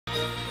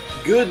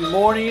Good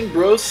morning,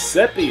 Bros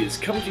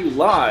Seppies, coming to you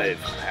live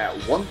at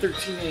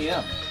 1:13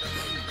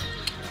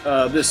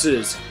 a.m. This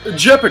is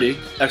Jeopardy!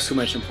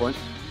 Exclamation point.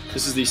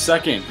 This is the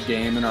second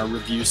game in our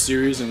review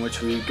series in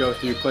which we go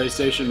through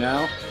PlayStation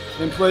Now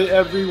and play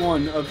every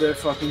one of their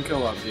fucking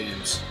co-op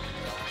games.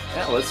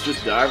 Yeah, let's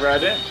just dive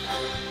right in.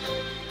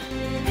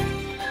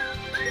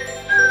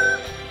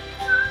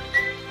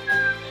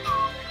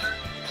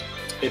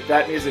 If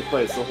that music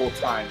plays the whole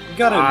time, You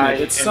gotta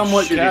admit, it's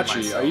somewhat catchy.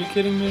 Myself. Are you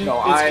kidding me? No,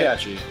 it's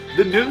catchy.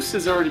 The noose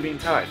is already being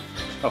tied.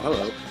 Oh,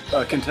 hello.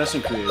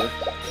 Contestant creator.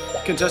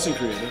 Contestant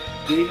creator.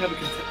 Do you have a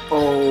contestant?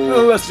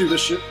 Oh, let's do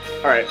this shit.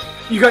 Alright.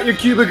 You got your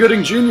Cuba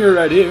Gooding Jr.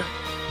 right here.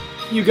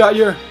 You got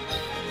your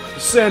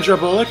Sandra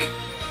Bullock.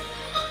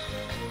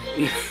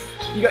 You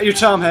got your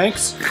Tom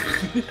Hanks.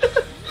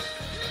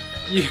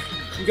 you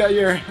got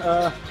your,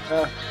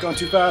 going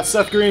too fast,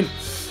 Seth Green.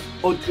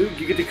 Oh, dude,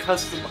 you get to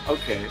custom.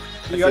 Okay.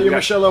 You got your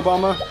Michelle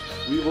Obama.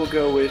 We will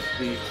go with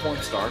the porn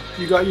star.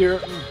 You got your...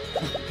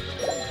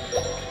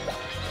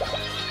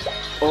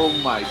 Oh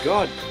my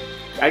god.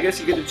 I guess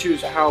you get to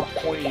choose how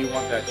pointy you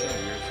want that chin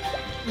of yours.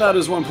 That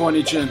is one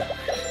pointy chin.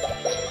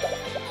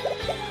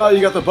 Oh, you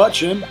got the butt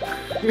chin.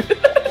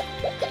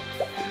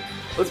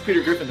 Let's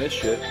Peter Griffin this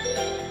shit.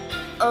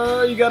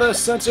 You gotta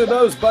censor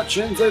those butt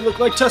chins. They look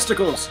like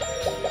testicles.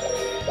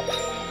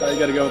 You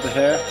gotta go with the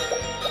hair.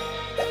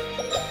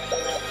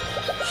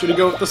 Should he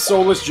go with the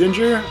soulless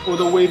ginger or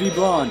the wavy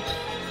blonde?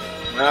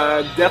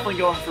 Definitely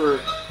going for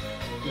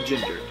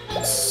ginger.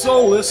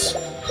 Soulless.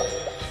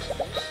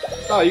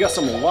 Oh, you got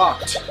some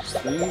locked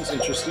things.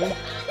 Interesting.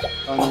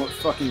 I don't know what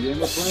fucking game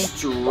we're playing.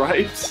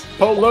 Stripes.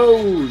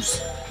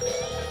 Polos.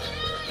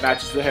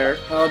 Matches the hair.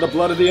 The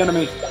blood of the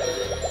enemy.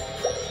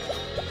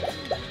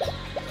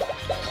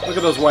 Look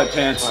at those white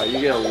pants. Wow,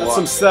 you get a lot. That's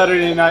some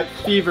Saturday Night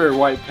Fever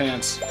white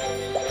pants.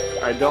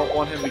 I don't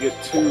want him to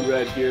get too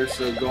red here,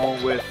 so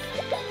going with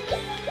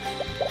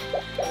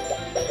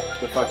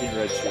the fucking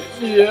red shoes.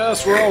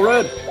 Yes, we're all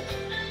red.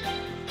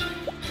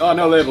 Oh,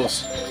 no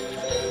labels.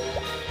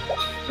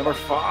 Number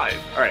 5.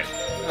 Alright.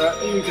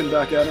 You can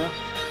back out now.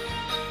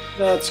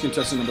 That's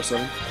contestant number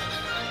 7.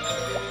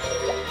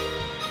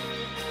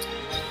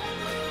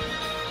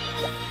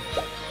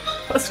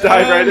 Let's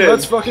dive right in.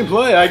 Let's fucking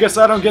play. I guess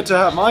I don't get to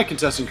have my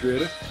contestant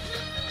creator.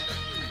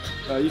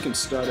 You can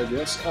start, I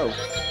guess. Oh.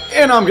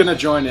 And I'm gonna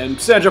join in.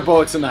 Sandra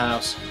Bullock's in the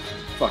house.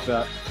 Fuck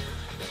that.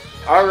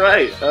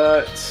 Alright,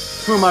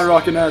 Who am I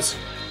rocking as?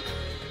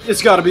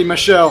 It's gotta be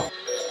Michelle.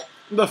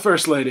 The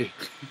First Lady.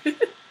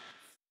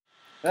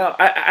 Now,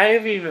 I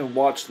haven't even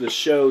watched the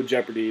show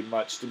Jeopardy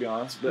much, to be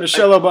honest. But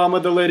Michelle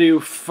Obama, the lady who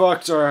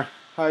fucked our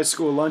high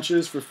school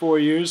lunches for 4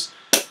 years.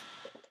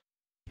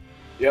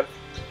 Yep.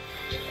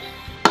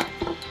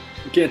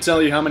 I can't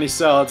tell you how many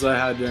salads I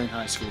had during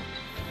high school.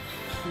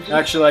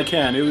 Actually, I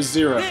can. It was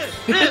 0.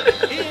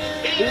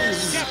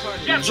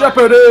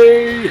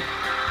 Jeopardy!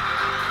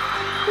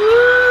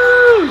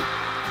 Woo!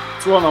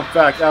 It's a well-known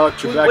fact. Alec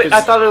Trebek Wait, is...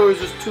 I thought there was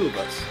just 2 of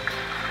us.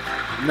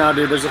 Nah,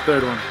 dude, there's a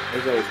third one.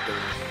 There's always a third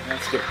one.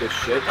 Let's skip this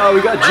shit. Oh,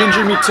 we got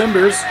Ginger Meat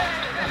Timbers.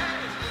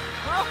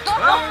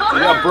 We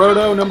got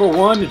Brodo number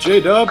 1,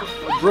 J-Dub.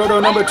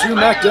 Brodo number 2,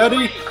 Mac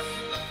Daddy.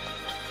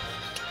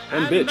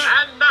 And bitch.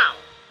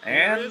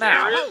 And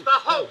now. Is the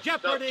host of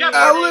Jeopardy!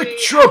 Alec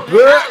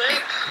Trebek!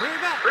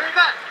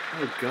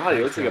 Oh god,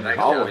 he looks like a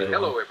bobblehead.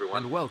 Hello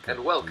everyone, And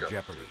welcome to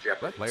Jeopardy.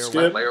 Player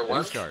Skip. Player one,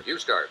 You start. you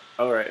start.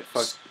 Alright,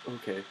 fuck.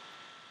 Okay.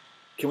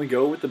 Can we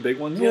go with the big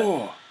ones yet?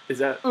 Whoa. Is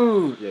that...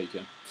 Yeah, you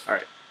can.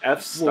 Alright.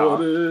 F stop.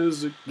 What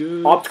is it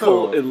good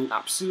Optical for?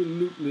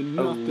 Absolutely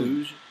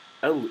nothing.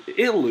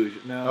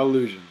 Illusion. No.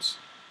 Illusions.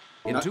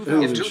 In Not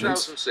 2006,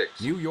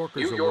 2006, New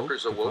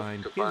Yorkers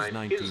awoke to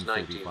find his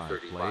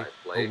 1935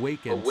 play,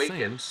 Awake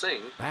and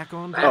Sing, back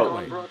on back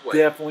Broadway. on Broadway.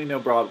 Definitely no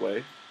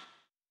Broadway.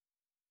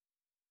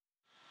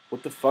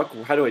 What the fuck?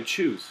 How do I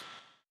choose?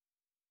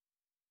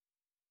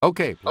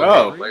 Okay,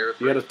 Oh, Player you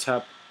three. gotta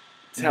tap.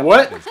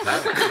 What?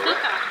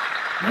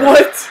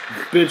 What?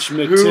 Bitch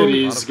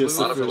McTitties gets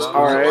the Lot of first lot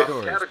one. of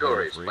Alright.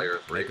 categories, Player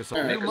three. Make us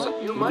a Make us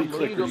a you might might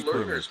need a need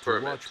learner's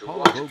permit to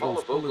watch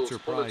Paula Vogel's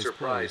Pulitzer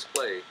Prize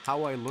play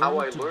How I How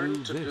I Learned to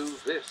Learned Do to Do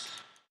This.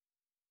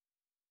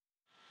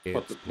 It's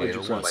What player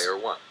the- one. Player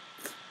 1.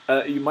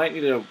 You might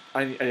need a...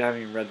 I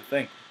haven't even read the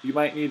thing. You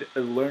might need a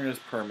learner's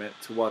permit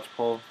to watch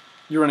Paul.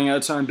 You're running out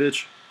of time,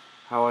 bitch.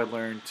 How I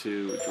Learned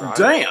to Drive.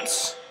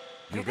 Dance!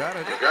 You got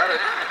it. You got it.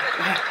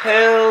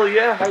 Hell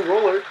yeah, high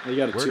roller. You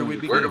got a Where do we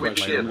 2 begin? Where do we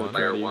Player begin? one.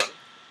 Player 1.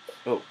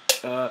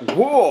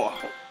 Whoa!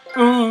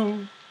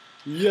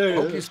 Yeah.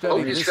 Hope you study Hope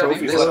you this study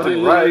one. this What one.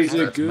 is Right. it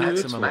That's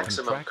good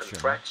maximum for?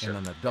 contraction in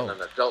an adult. in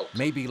an adult.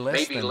 Maybe less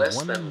Maybe than less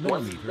 1 than 1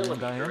 millimeter in millimeter in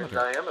diameter.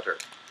 diameter.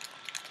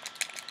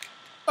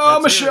 Oh,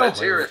 Let's hear Michelle! Let's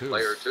hear it, Player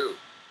Player 2.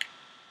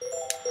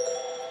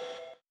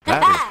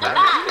 That is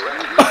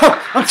correct.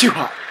 Correct. I'm too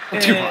hot.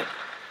 I'm too hot.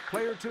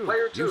 Player 2.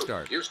 Player 2. You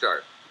start. You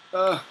start.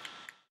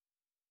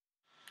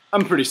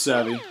 I'm pretty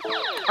savvy.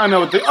 I know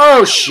what the...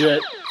 Oh,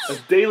 shit! A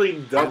daily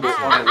double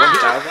on a 1,000?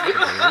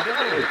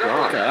 Oh,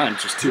 God. God, I'm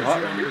just too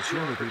hot right now.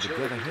 Opportunity to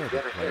get ahead.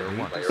 Get Player ahead.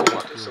 one. Player 1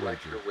 to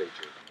select your wager.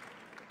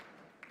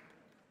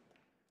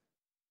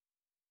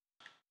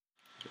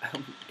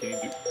 Can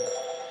you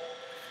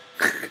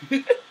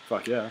do?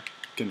 Fuck yeah.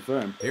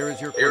 Confirm. Here is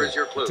your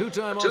clue.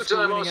 Two-time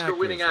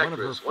Oscar-winning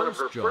actress. One of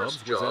her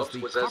first jobs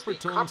was as the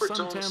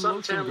Coppertone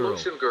suntan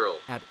lotion girl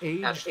at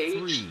age 3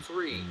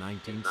 in Well,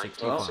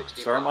 1965.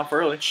 start 'em off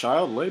early.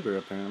 Child labor,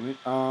 apparently.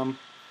 I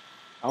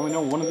only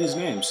know one of these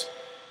names.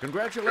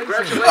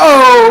 Congratulations!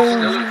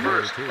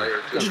 Oh!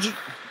 Player two.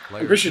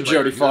 I'm pretty sure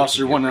Jodie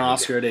Foster won an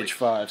Oscar at age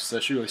 5, so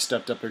she really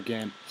stepped up her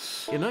game.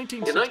 In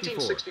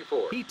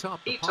 1964, he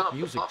topped the pop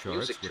music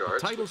charts with the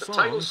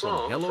title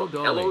song from Hello,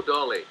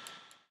 Dolly.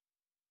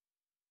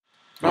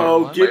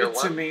 Oh, one. give Player it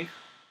to one. me.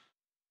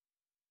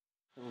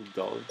 Oh,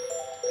 Dolly.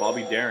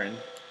 Bobby Darin.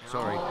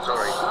 Sorry.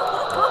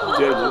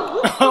 Dude,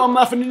 Oh, I'm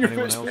laughing in your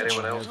Anyone face. else?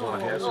 Anyone else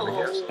want to guess?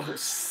 oh,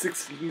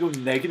 6. You can go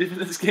negative in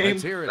this game.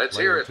 Let's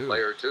hear it.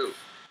 Player two.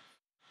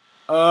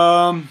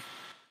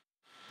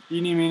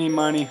 Eeny, meeny,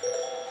 miny.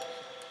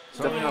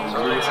 Definitely not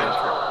Sorry. really.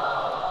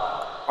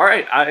 All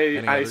right,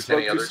 I spoke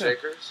Any too other soon.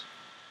 takers?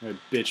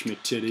 Bitch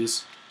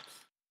McTitties.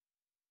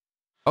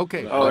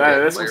 Okay. Oh, Okay,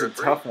 this one's player a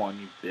three. tough one,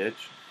 you bitch.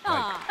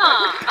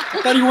 I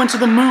thought he went to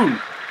the moon.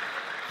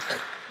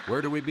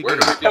 Where do we begin?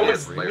 That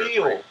was Player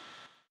Neil. three.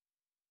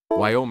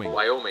 Wyoming.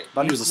 Wyoming. I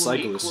thought he was a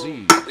cyclist.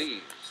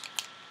 These.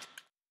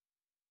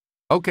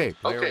 Okay.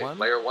 Player Okay, one.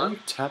 player Why are you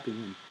one. tapping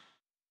in?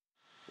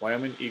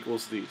 Wyoming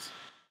equals these.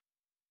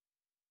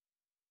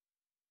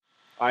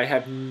 I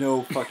have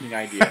no fucking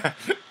idea.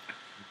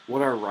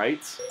 What are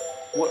rights?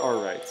 What are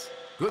rights?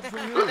 Good for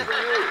you.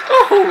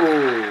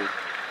 Oh!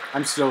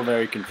 I'm still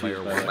very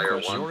confused Player by one. that Player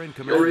question. You're in It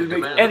command. doesn't of the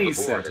make board. any We'll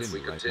sense. As we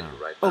continue right continue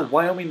now. right Oh, now.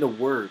 Wyoming the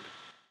word.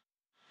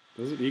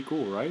 Does it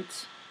equal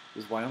rights?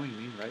 Does Wyoming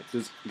mean rights?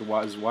 Does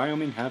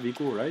Wyoming have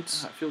equal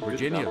rights? I feel good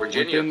Virginia. about it.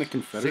 Aren't they in the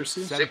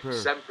Confederacy? Six. Sic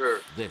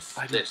semper. This.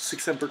 I know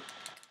 6 Semper.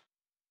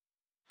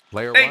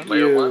 Player Thank one.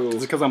 Player one. Is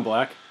it because I'm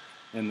black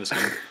in this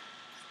game?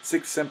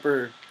 6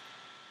 Semper.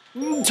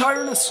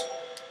 Tiredness.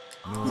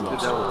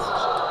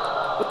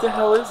 What the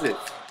hell is it?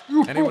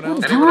 Anyone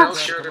else? Anyone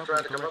else care to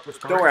try to come up with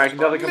Don't worry, I can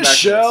definitely come back to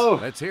Michelle.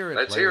 Let's hear it.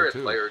 Let's player hear it,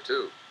 two. player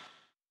two.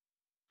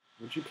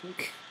 What'd you pick?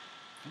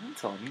 this. I'm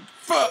telling you.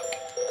 Fuck.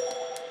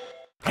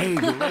 Hey,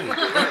 you're right.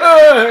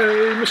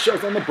 Hey,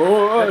 Michelle's on the Now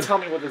board. tell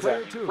me what does Player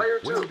that mean. two. Player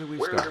two.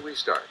 Where do we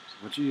start?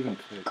 What'd you even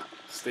pick?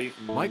 State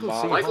Michael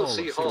C. Bob. Michael Hall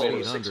C. of Hall 6 of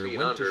Feet 6 Under Feet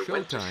went to Under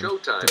went to Showtime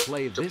Showtime to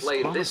play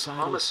this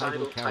homicidal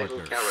homicidal title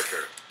character.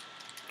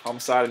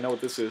 Homicide, I know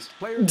what this is.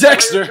 Player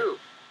Dexter. Player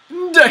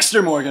two.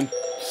 Dexter Morgan.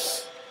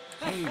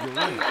 Hey, you're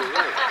right. You're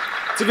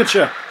right. It's a good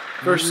show.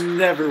 First,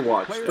 Never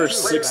watched. Player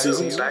first two. 6 Back to you,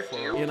 seasons. back to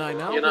you. And I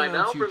now And I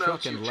now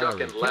pronounce you Chuck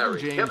and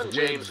Larry. Kevin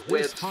James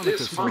weds weds this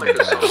this Hanukkah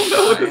Hanukkah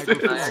song song to to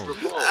Niagara Niagara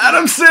Falls. Falls.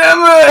 Adam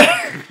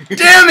Sandler.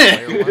 Damn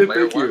it. Player one.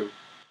 Player Thank one. you.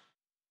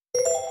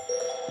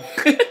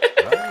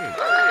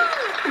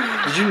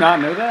 Right. Did you not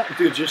know that?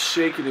 Dude, just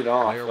shaking it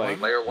off. Player Like, one.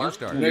 Player one. You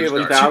start. Nearly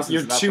You start. thousands,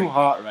 You're nothing. too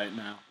hot right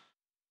now.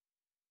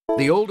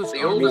 The oldest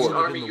The oldest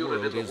army army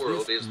unit in the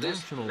world is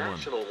this national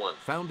national one.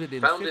 Founded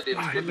in Founded in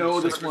 1556.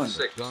 know this one.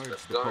 1556 Guards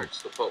that the Pope.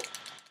 guards the Pope.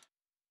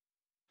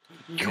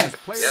 Yes,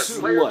 Player Yes, two.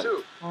 player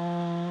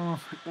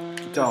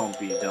two. don't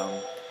be dumb.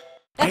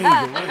 Hey, you're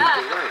right. You're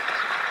right.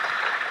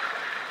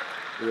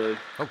 Really?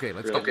 Okay,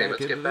 let's Okay, get let's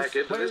back get into back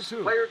this. into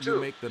this. Player two. You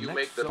make the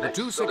next, the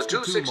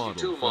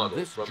 262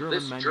 model from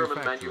this German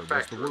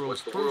manufacturer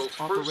was the world's first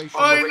operational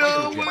I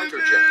know fighter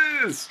what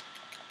jet. it is.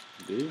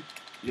 Dude,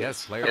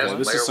 Yes, player Yes, oh, one.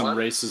 this player is some one.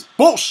 racist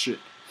bullshit.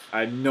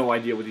 I have no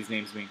idea what these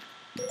names mean.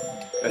 That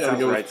Gotta sounds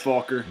go right. with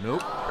Falker.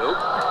 Nope.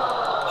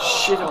 Nope.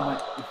 Shit on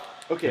my.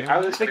 Okay, I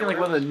was thinking like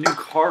one of the new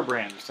car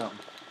brands or something.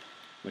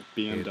 Like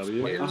It's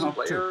BMW. player Uh-huh.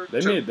 Player They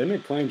two.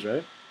 made planes,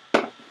 right?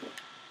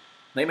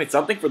 They made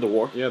something for the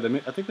war. Yeah,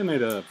 I think they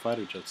made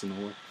fighter jets in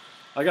the war.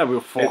 I gotta be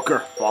a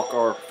Falker.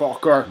 Falker.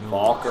 Falker.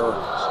 Falker.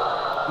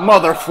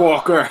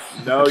 Motherfucker.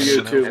 No,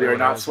 YouTube, we are Anyone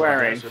not else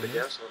swearing. With a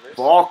guess on this?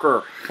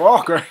 Falker.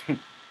 Falker.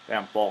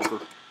 Damn, Falker.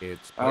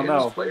 It's I don't player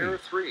know. three. Player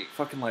three.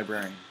 Fucking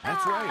librarian.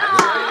 That's right.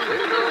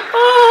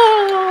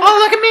 Oh,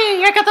 look at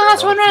me! I got the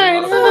last one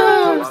right.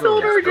 Oh, so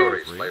very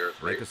dirty. good. Player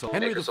three. Make us all-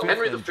 Henry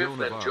Henry V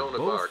and Joan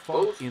of Arc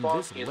both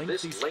fought in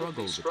this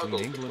lengthy struggle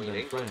between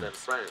England and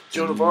France.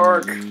 Joan of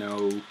Arc.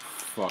 No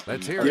fucking.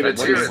 Let's hear it. Let's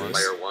What hear is it, this?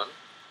 player one.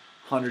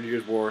 100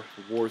 Years War.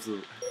 Wars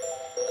of.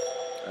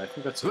 I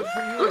think that's Good it.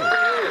 for you. Good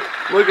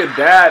for you. Look at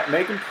that,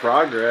 making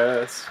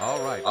progress.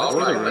 All right. All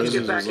One of right, the let's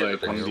reasons get back was into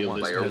like one of this. the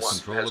Player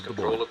oldest one has has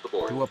control of the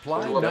board. To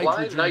apply To apply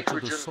nitrogen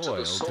nitrogen to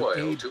the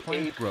soil to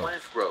aid plant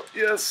growth.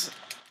 Yes.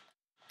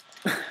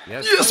 Yes,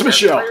 Yes, player-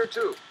 Michelle. Player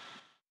two.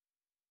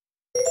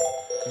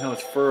 No,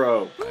 it's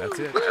furrow. That's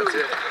it. That's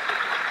it.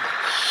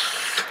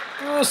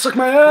 Oh, suck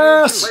my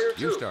ass. Player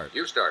You two. start.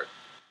 You start.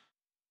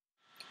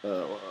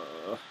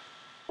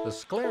 The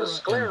sclera, The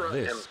sclera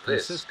and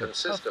this consist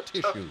of tough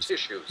tissues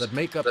tissues that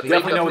make up that the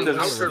make Definitely know up what the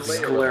this outer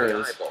layer sclera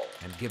of is. the eyeball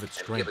and give it and give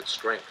strength. it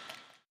strength.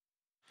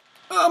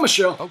 Oh,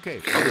 Michelle. Okay,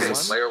 Okay, player one.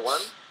 player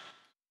one.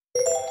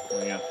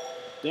 Oh, yeah.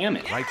 Damn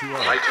it. Right you are.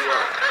 Right you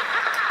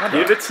are.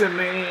 Give it to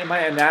me. My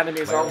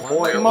anatomy is on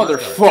Player point. one.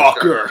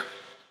 Motherfucker.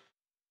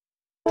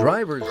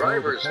 Drivers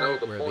know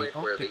the where point the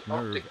where the optic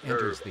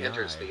nerve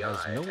enters the eye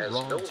has no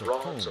rods or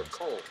cones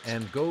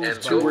and goes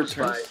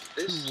by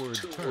this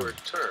two-word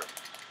term.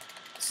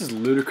 This is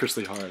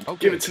ludicrously hard. Okay,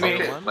 Give it to me.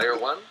 Okay, player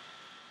one.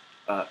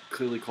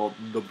 Clearly called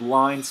the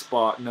blind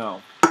spot.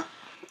 No.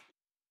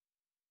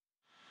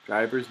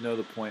 Drivers know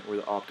the point where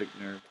the optic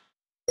nerve.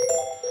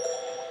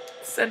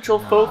 Central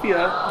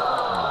phobia.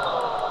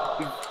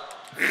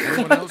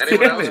 Anyone else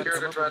Anyone else care care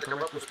to try to come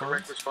up with the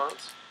correct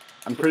response?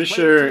 I'm pretty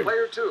sure.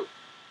 Player two.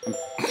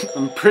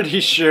 I'm pretty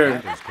sure.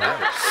 That is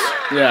correct.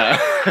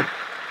 Yeah.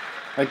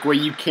 Like where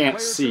you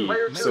can't see,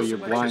 Player two. so you're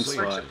blind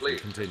Selection, spot.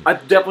 please. Continue. I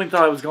definitely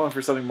thought I was going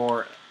for something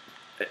more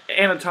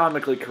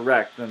anatomically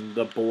correct than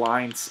the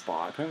blind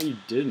spot. Apparently you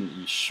didn't,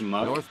 you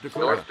schmuck. North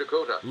Dakota. North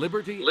Dakota.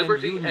 Liberty,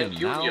 Liberty and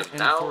Union,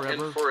 now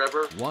and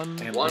forever. One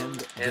And and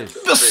this.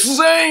 this. The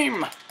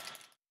same!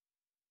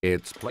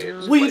 It's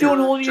players. What are you doing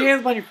Player holding your two.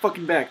 hands behind your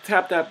fucking back?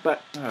 Tap that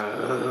back.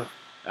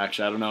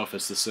 Actually, I don't know if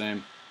it's the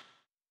same.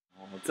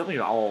 Well, it's definitely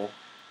all.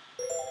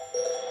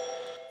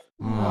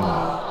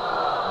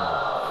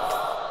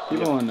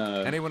 People in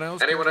Anyone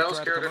else? Anyone else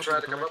care to try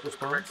to come up with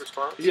the correct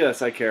response?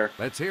 Yes, I care.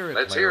 Let's hear it.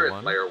 Let's hear it,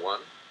 player one.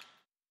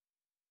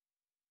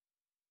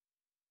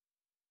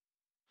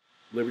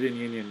 Liberty and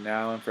Union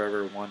now and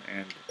forever, one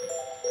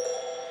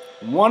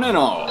and. one and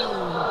all.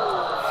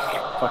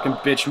 Fucking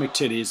bitch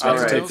McTitties. All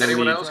Let's right. take the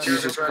Anyone lead. else?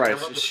 Jesus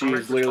Christ,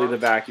 she's literally the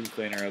vacuum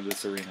cleaner of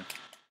this arena.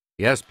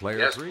 Yes, player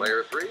Yes, three.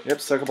 player three. Yep,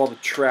 suck up all the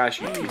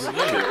trash, you piece of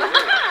shit.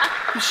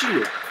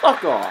 Shit,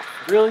 fuck off.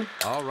 Really?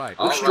 All right.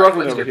 We're All right,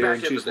 struggling let's over get here back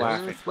and into she's this.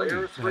 laughing.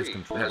 Player three Has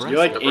control. has You're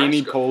like Nebraska.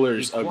 Amy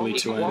Poehler's ugly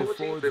twin.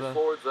 Equality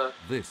before the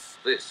This.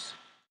 this.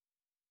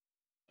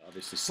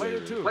 Obviously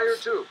Player slavery. two. Player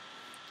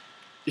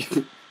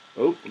two.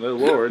 Oh, the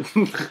Lord.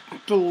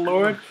 The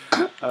Lord.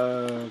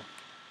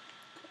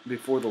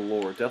 Before the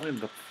Lord. Definitely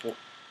before.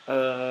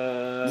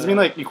 Does it mean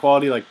like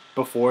equality, like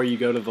before you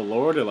go to the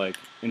Lord, or like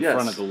in Yes.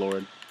 front of the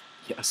Lord?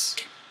 Yes.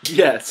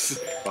 Yes.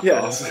 Fuck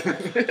Yes.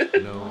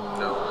 No.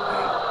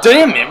 No.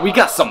 Damn it, we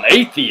got some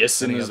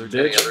atheists in Any this other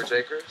Any bitch. other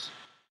takers?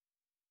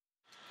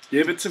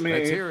 Give it to me.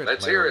 Let's hear it.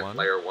 Let's player hear it, one.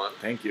 player one.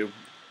 Thank you.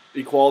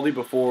 Equality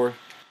before.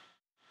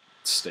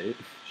 State.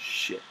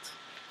 Shit.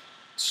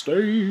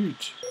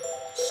 State.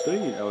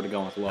 State. I would have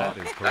gone with law. That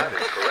is That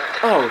correct. is correct.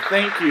 Oh,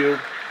 thank you.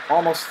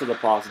 Almost to the A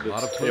positives.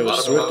 lot of It was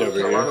clues. Swift Lot of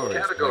over categories,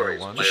 here. Categories,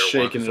 Player one. player Just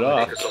one. shaking it Make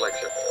off. a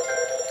selection.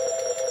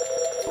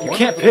 You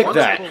can't pick One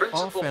that. of the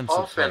Principal Offensive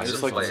offensive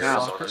players players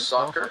on on a a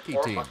soccer hockey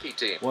or team. hockey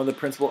team. One of the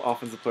principal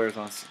offensive players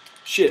on.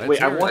 Shit, Let's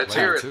wait, I hear it. want Let's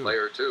hear that. it,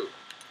 player two.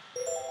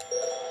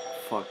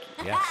 Fuck.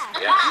 Yes.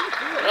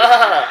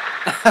 Yes.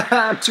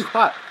 I'm too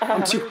hot.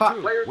 I'm too hot.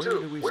 Player Where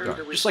two. do we Where start?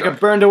 do we Just like I start?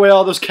 burned away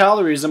all those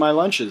calories in my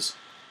lunches.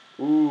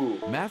 Ooh.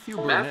 Matthew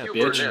Burnett Matthew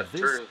bitch. Burnett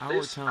turned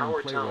turned this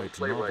Our Town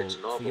playwright's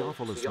novel,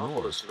 Theophilus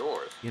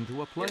North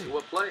into a play. into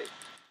a play.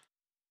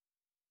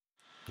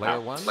 Player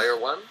one. Player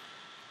one.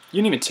 You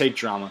didn't even take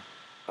drama.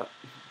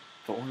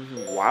 The one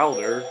who's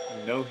Wilder.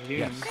 No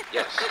him. Yes.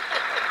 Yes.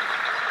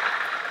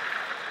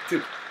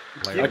 Dude,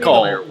 Player I one.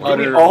 call Player one. Give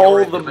me utter, all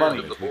You're the at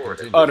money. end of the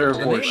board. utter The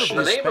name of horseshit.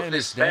 The this name of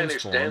this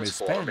Spanish Spanish dance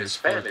form is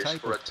Spanish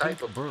for a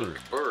type of bird.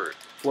 pink bird.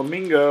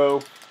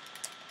 Flamingo.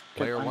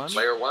 Player one.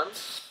 Player one.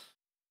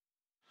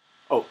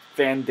 Oh,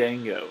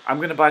 Fandango. I'm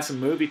gonna buy some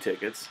movie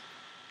tickets.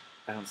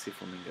 I don't see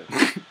Flamingo.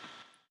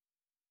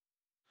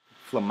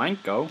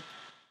 Flamenco.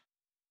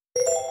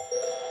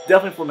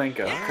 Definitely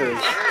flamenco.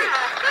 Cause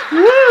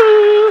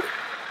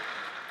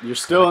You're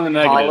still in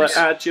the holla negatives.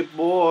 at you,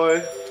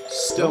 boy.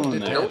 Still in the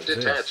Detach Don't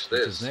negatives. detach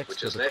this, this,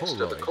 which is next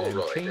to the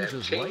choroid,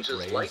 and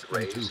changes light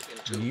rays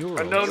into neural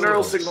I know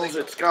neural signals.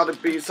 It's got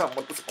to be something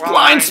with the spine.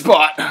 Blind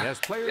spot. Yes,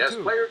 player Yes,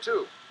 two. player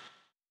two.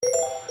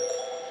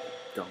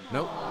 Dumb.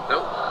 Nope.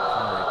 Nope.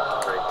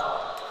 Sorry. Great.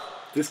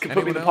 This could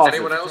put me in the Anyone else? positive.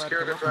 Anyone else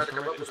care to try to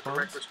come up with the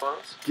correct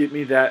response? Give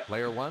me that.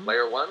 Player one.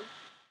 Player one.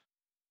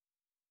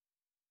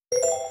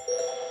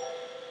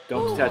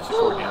 Don't detach the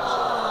cord again.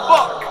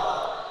 Fuck!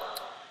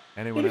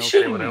 Anyone You else?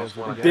 shouldn't. Anyone Anyone else?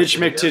 else want to Bitch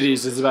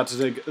McTitties is about to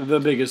take the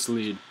biggest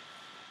lead.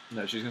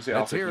 No, she's gonna say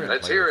Let's I'll hear take it.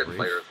 Let's Player hear it, three.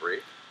 player three.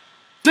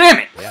 Damn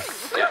it!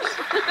 Yes.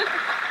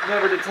 Yes.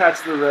 Never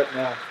detach the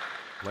retina.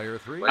 Player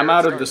three. I'm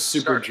out of the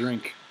Start. super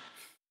drink.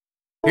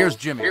 Here's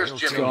Jimmy. Here's He'll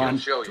Jimmy. show you. He'll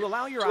show To you.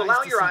 allow your To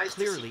allow your eyes eyes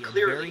to to see see clearly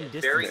clearly at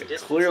at varying varying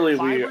distances, Clearly,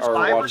 we are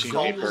watching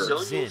zone Jeopardy.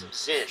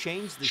 zooms in,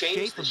 change the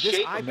shape of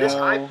this of this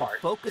No. eye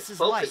part. focuses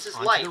Focuses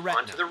light light onto the retina.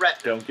 onto the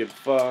retina. Don't give a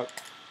fuck.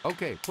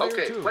 Okay, player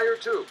Okay, two. player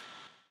two.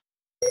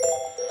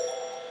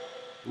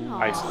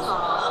 ISIS.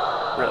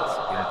 Really?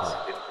 That's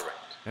incorrect.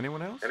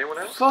 Anyone else? Anyone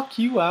else? Fuck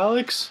you,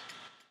 Alex.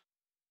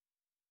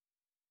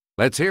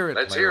 Let's hear it.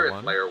 Let's player hear it,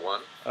 one. player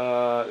one.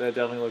 That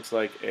definitely looks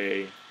like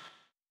a.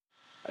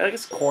 I think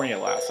it's cornea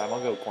last time.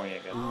 I'll go cornea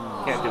again.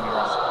 Can't do me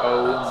wrong.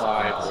 Oh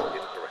my That's lord.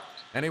 incorrect.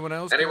 Anyone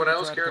else? Anyone care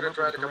else to care to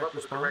try to come come up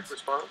with the correct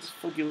response?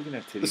 Fuck you looking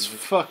at titties. This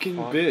fucking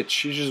bitch.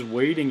 She's just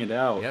waiting it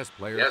out. Yes,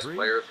 player Yes, three.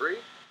 player three.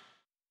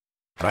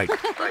 Right.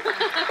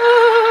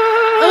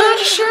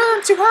 Sure,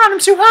 I'm too hot. I'm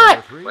too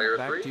hot. Player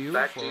three,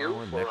 back to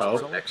you for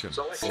our next selection.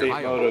 State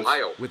motives.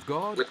 Ohio. With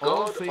God,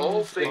 all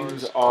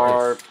things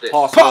are this.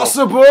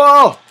 possible.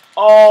 Possible.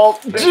 All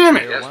Damn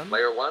it. Yes,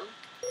 player one.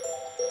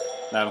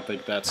 I don't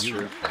think that's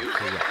true.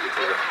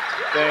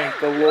 Thank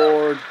the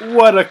Lord.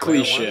 What a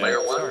cliche. Player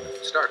one,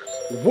 start us.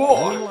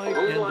 Whoa.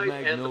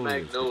 Moonlight and the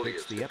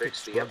Magnolias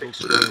depicts the epic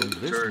struggle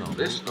to turn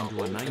this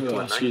novel into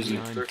a Excuse me.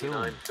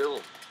 1939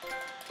 film.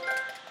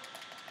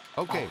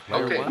 Okay, Okay.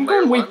 player I'm one.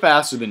 going way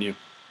faster than you.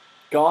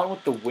 Gone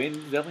with the Wind,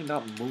 definitely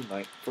not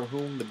Moonlight, for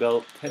whom the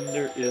bell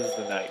tender is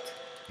the night.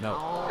 No.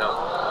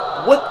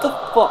 Oh. What the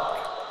fuck?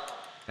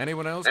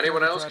 Anyone else?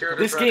 Anyone else care to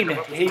This try to game come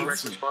up with the hates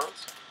correct me.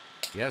 response?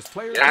 Yes,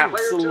 player Yeah. two.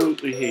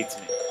 Absolutely hates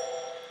me.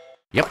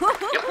 You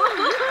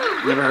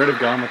ever heard of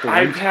Gone with the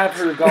I Wind? have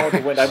heard of Gone with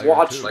the Wind. I've Player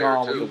watched two.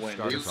 Gone Player with the two. Wind.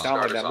 Start It us sounds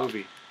like off. that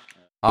movie.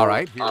 All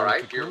right, All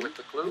right, here here with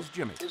the clue is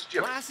Jimmy. is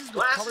Jimmy. Glasses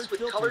Glasses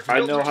with colored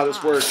I know how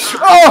this works.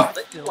 Oh!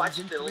 Let you watch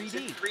films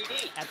in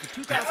 3D. At the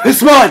 2000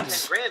 This month!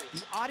 Grammys.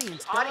 the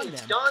audience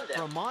Audience donned donned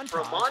them them for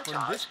a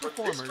montage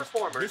from this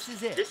performer's This This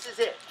Is It. This is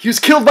it. He was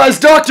killed by his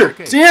doctor.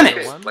 Okay, Damn it. player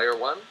Okay, one. player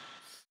one.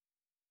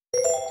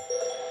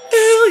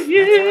 Hell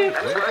yeah!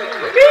 That's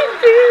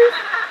right.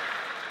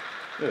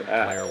 Look at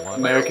that. Player one.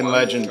 American Player one,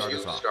 legend. You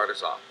start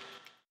us off.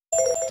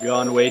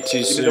 Gone way too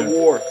Give me the soon.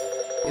 war.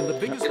 In the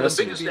biggest In the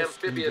biggest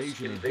amphibious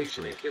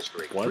invasion in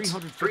history, What?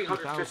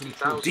 350,000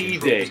 troops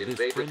D-Day. invaded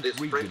this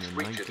French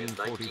region in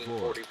I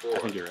 1944.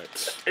 think you're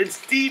right.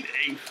 It's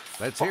D-Day.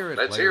 Let's hear it,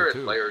 Let's player hear it,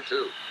 two. player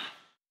two.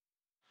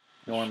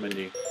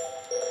 Normandy.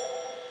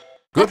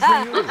 Good for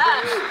you.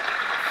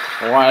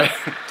 Why?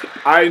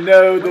 I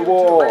know the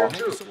war. Make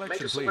a selection,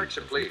 Make a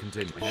selection, please. please.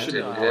 Continue. Should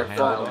Hand hand it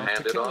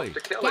off it off to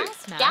Kelly.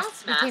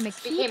 Gas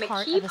masks became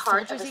a key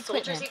part of a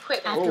soldier's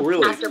equipment Oh,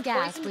 really? after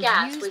poison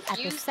gas was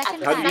used at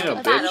the How do you know,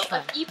 Second Battle bitch?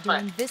 of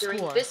Ypres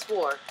during this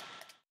war.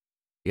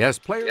 Yes,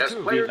 player Yes,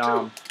 two. player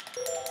Vietnam.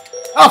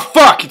 Oh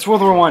fuck! It's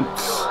World War One.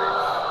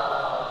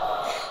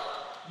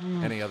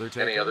 Any other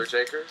takers? Any other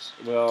takers?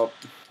 Well,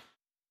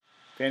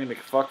 Fanny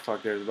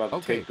McFuck there is about to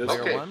Okay, take this.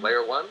 player Okay, one.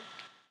 player one.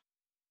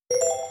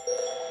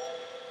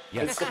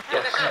 Yes. The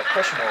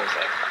question was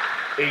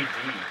like AD.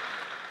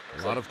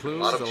 A lot of clues,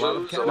 A lot of a lot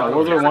of clues, a lot categories. of No,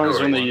 World War One is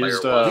when they Player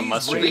used one. These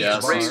mustard raised gas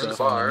and bars stuff.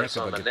 Bars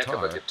on the neck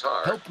of a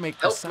guitar help make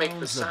the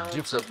sounds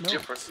sounds of of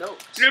different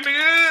notes. Give me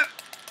it!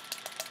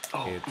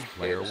 Oh, It's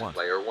player It's one.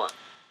 Player one.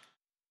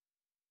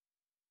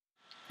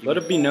 Let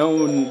it be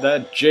known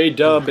that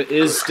J-Dub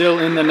is still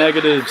in the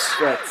negatives.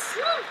 threats.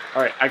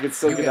 Alright, I can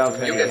still You get get out to of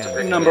pick You here. get to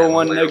pick Number again.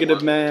 one Player negative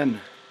one.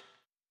 man.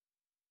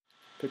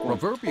 Pick one.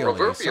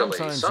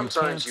 Proverbially,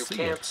 sometimes you see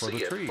can't it for see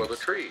the it trees. for the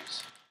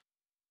trees.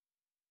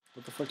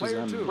 What the fuck Player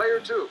does that two. mean? Player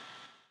two.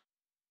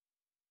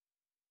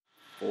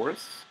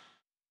 Forest?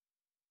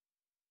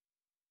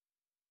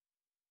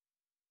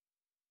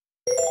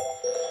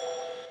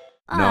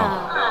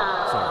 No.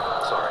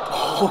 Sorry. Sorry.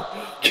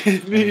 Oh,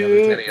 give me Any other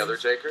it! Any other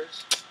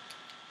takers?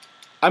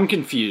 I'm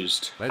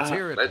confused. Let's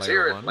hear it, Let's player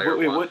hear it, one. player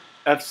Wait, one. what?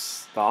 F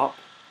stop?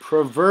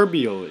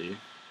 Proverbially,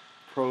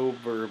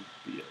 Proverbial.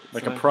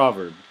 like a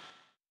proverb.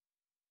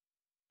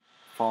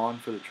 Fawn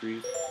for the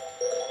trees.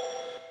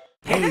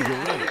 Hey, you're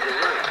right.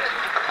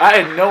 I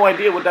had no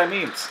idea what that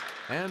means.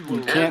 And You we'll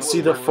can't reward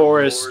see the with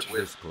forest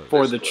this clue.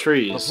 for the This clue.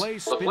 trees. The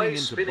The play play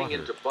spinning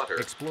into butter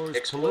explores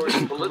explores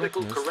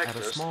political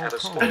correctness correctness at at a a small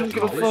small I don't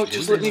give a college fuck,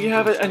 just let me in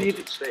have it. I the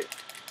need state.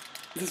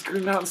 This is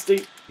Green Mountain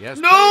State. Yes,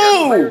 No!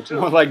 Player two.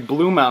 More like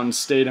Blue Mountain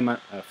State in my.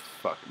 Oh,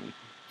 fuck me.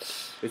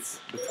 It's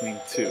between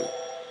two.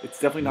 It's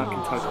definitely not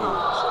Kentucky.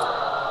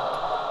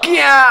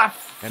 Yeah,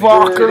 Any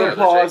Fuck other the takers?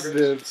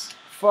 positives.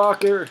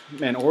 fucker.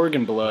 Man,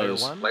 Oregon Player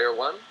blows. one. Player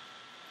one.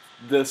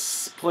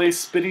 This play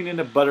spinning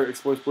into butter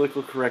explores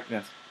political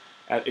correctness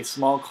at a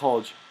small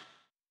college.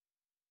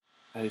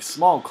 At a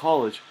small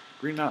college,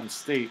 Green Mountain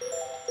State.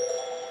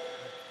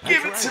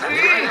 Give it to That's me!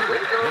 right. Way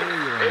to go.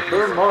 Hey,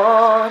 you're Hey,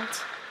 on.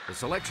 Vermont! The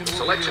selection will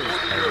Selection be will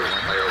be yours, yours,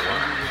 player player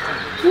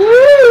one.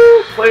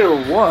 Woo!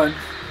 Player one.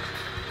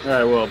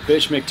 Alright, well,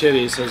 Bitch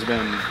McTitties has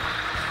been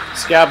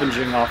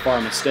scavenging off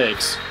our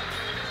mistakes.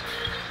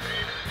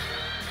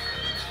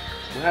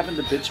 What happened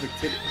to Bitch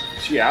McTitty?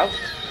 Is she out?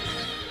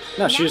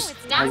 No, she just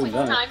Now hasn't it's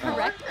done time it.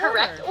 for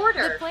correct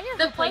order.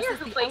 The player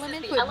who places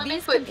the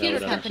elements with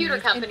these computer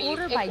companies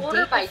in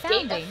order by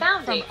date of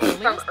founding,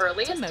 from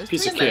earliest to most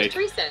Piece of cake.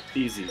 recent.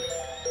 Easy.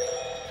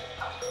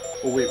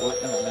 Oh wait,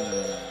 what?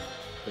 No.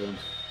 Boom.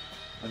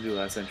 Undo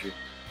last entry.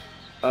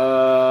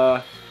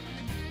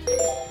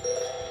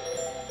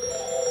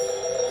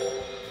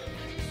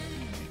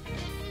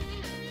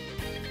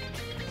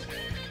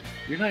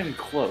 You're not even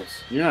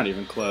close. You're not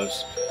even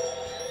close.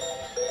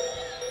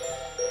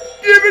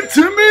 Give it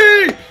to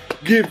me!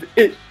 Give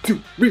it to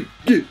me!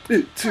 Give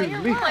it to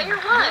me! Player one, you're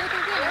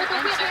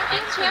the winner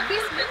and champion of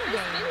this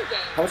minigame.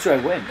 How much do I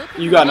win?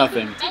 You got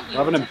nothing.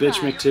 Having a Bitch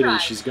McTitty,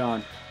 she's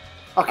gone.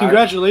 Oh,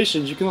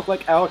 congratulations, you can look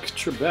like Alex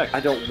Trebek. I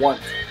don't want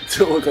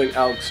to look like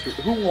Alex.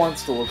 Who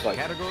wants to look like?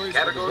 Categories.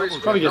 Categories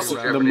for Probably gets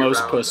double the round.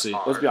 most pussy.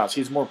 Let's be honest.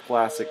 He's more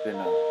plastic than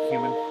a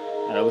human.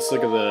 Alright, let's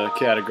look at the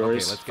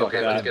categories.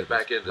 Okay, let's get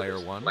back into Player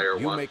this. one, Player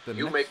you one, make the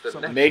you next make the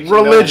selection. Make next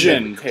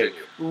Religion. Take.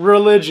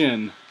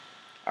 Religion.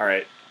 All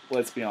right,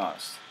 let's be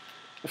honest.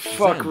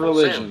 Fuck Zen,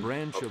 religion. A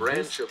branch A of branch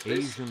this of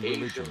this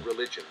Asian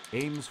religion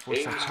aims for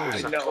aims for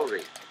satori,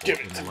 satori. Give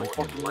it to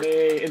enlightenment. fucking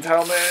me.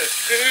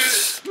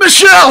 Entitlement.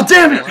 Michelle,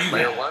 damn it!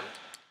 Player one.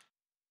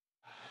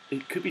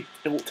 It could be.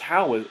 Well,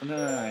 Tao is. No,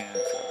 yeah.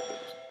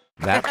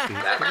 That is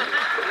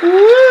correct.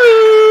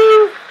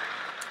 Woo!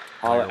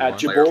 Holla Player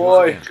at your one.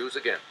 boy. Choose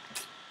again.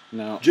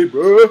 No,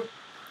 J-Bro.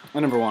 I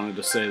never wanted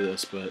to say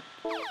this, but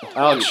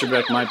Alex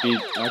Trebek might be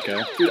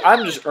okay. Dude,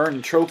 I'm just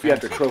earning trophy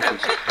after trophy.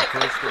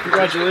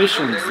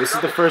 Congratulations! This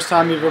is the first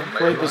time you've ever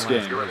played this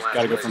game.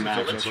 Gotta go for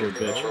match. That's your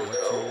bitch.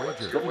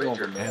 What's your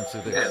wager?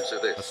 Answer this. Answer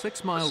this. A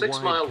 6 mile, 6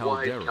 mile wide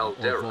wide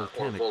caldera or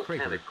or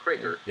volcanic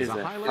crater is is a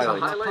a highlight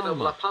highlight of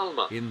La Palma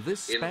Palma in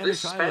this in this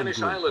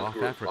Spanish island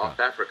group off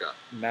Africa.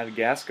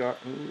 Madagascar.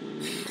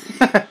 Ooh.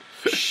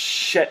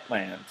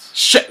 Shetlands.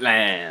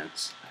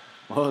 Shetlands.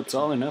 Well, it's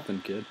all or nothing,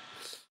 kid.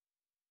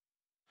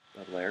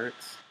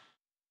 Balearics.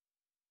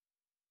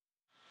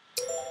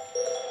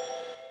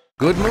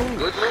 Good move.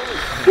 Good move.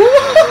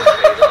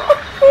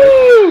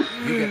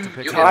 You get to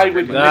pick You Tied get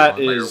with to That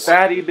pick is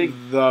fatty big.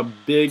 the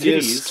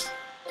biggest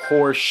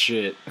horse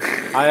shit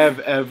I have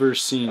ever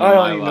seen in I don't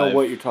my even life. know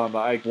what you're talking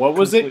about. What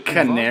was it?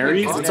 completely-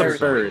 Canaries? It's a Canary.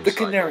 bird. The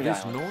Canary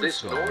This Island.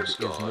 This Norse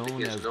Norse god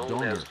god is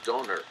known as Donner.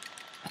 Donner.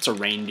 That's a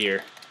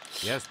reindeer.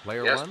 Yes,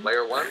 player Yes, one.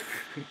 player one.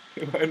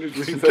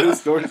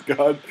 This Norse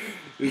god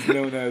is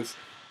known as.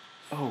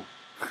 Oh.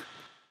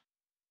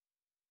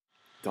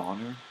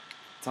 Donner?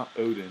 It's not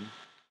Odin.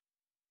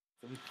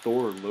 It's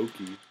Thor or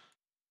Loki.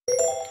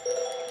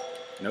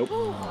 Nope.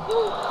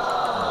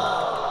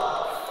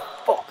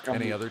 Fuck.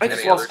 Any other I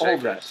just Any lost other all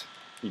takers?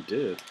 that. You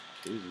did.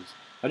 Jesus.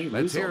 How did you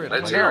Let's lose hear all it. that?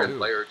 Let's Player hear two. it.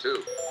 Player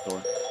two.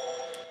 Thor.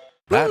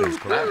 That is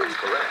That correct. is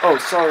correct. Oh,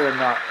 sorry, I'm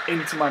not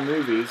into my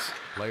movies.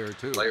 Player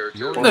two. Player two.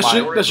 Your That's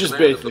line just is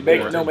basically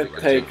Make correct. no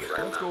mistake.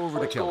 Let's go over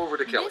to Let's go Kelly. over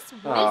to Kelly. This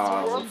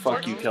Ah, World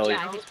fuck you, Kelly.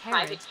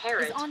 Private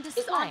carriage is on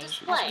display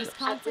at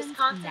Wisconsin's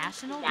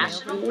National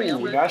Ooh,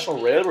 Railroad.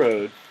 National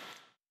Railroad.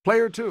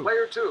 Player two.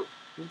 Player two.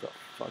 Who the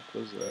fuck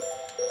was that?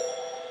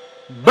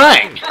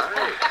 Bang! All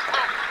right.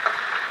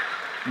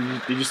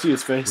 Did you see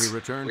his We face?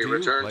 return We to you,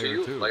 return to player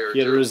you. two. Player He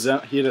had, two.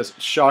 he had a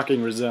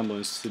shocking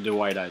resemblance to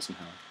Dwight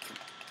Eisenhower,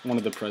 one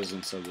of the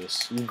presidents of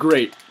this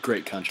great,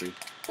 great country.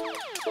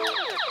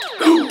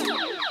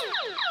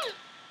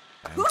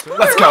 Answer.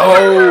 Let's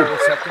go!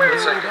 Second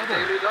Second double.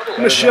 daily double.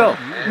 Michelle,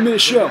 And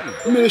Michelle,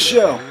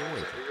 Michelle.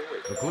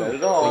 The Said clue.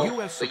 it all. The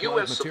U.S. The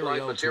U.S. supplied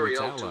supplied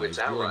material to its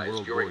allies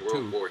during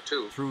World War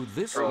II through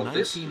this this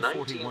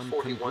 1941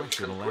 1941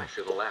 congressional act.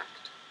 congressional act.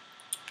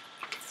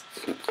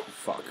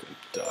 Fuck,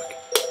 duck.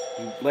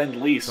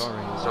 Lend-Lease.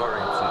 Sorry. Sorry.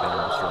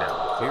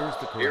 Here's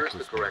the correct Here's the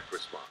response. correct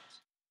response.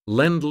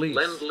 Lend-Lease.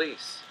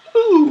 Lend-Lease.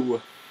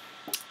 Ooh.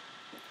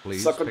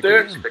 Please Suck a pick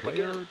dick. again. Pick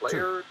again.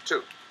 Player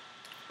two.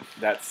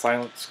 That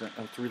silent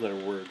three-letter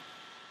word.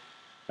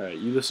 Alright,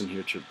 you listen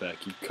here,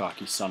 Trebek, you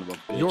cocky son of a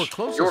bitch. Your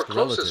closest, Your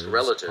closest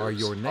relatives are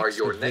your next,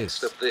 of, next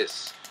this. of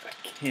this.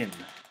 Akin.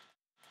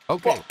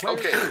 Okay, player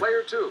Okay, two.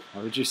 player two.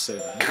 Why would you say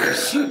that?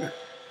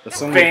 That's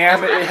something.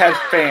 Fam, it has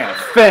fam.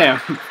 Fam!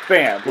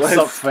 Fam. What's up,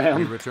 Let's- We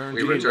fam? return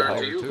We to return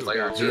you, to you,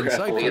 player The two. The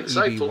insightful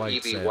insightful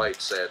E.B. E.B. White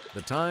White said, said,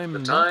 the time, the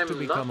not time to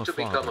become, not to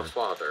become a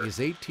father is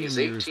 18 is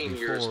years 18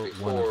 years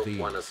before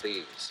one of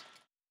these. these.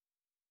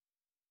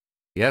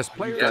 Yes,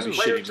 player Yes, two.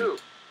 player shitting me. two.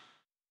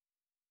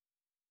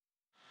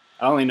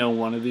 I only know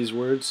one of these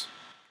words,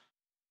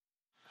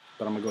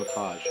 but I'm gonna go with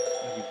Hajj.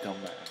 You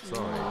dumbass.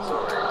 Sorry.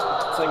 Sorry.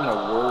 It's not even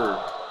a word.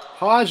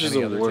 Hajj is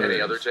Any a other- word. Any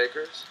other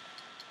takers?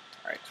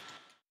 Alright.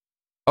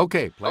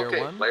 Okay, player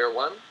Okay, one. player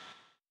one.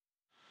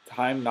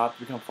 Time not to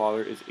become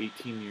father is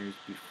 18 years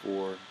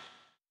before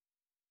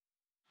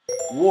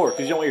war,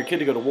 because you don't want your kid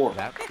to go to war.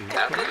 That is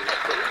That correct. is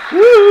correct.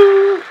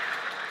 Woo!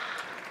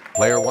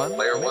 Player one.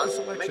 Player Make one. a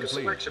selection, Make a please.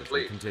 selection, as we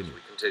please. Continue. We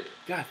continue.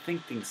 Gotta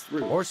think things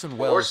through. Orson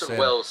Welles Orson said,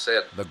 Welles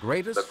said, the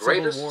greatest, the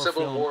greatest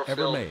Civil War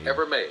film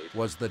ever made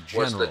was The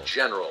was The General,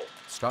 General,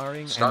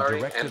 starring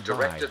starring and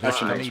directed by That's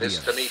this nice. this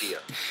comedian.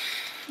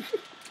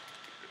 comedian.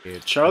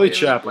 It's Charlie Is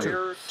Chaplin.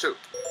 Player two.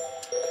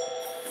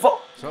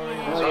 Fuck! Sorry.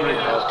 Sorry.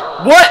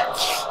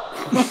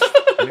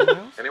 What? Anyone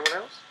else? Anyone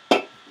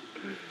else?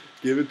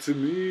 Give it to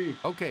me.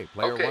 Okay,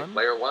 player Okay, one.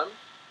 player one.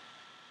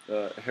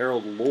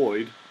 Harold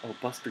Lloyd. Oh,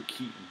 Buster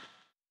Keaton.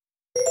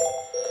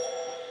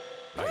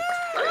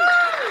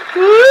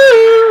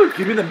 Woo!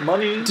 Give me the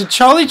money. Did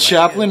Charlie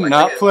Chaplin like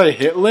not it. play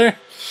Hitler?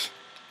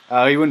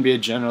 Oh, he wouldn't be a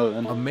general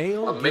then. A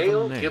male, A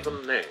male given name.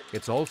 given name.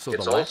 It's also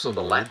It's the also Latin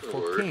the word Latin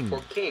for word king.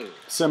 for king.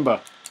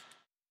 Simba.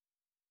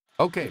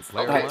 Okay,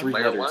 player Okay, one. three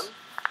player letters. one.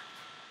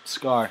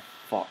 Scar.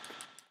 Fuck.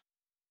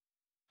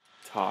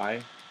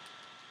 Ty.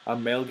 A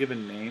male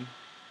given name.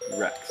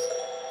 Rex.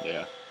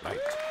 Yeah. Right.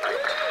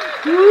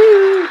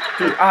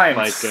 Dude, I am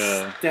Like,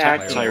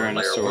 stacked.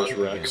 Tyrannosaurus Player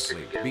one. Rex.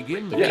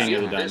 Begin The the king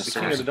of the game. dinosaurs. The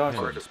king of the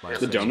dinosaurs.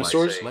 The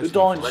dinosaurs? The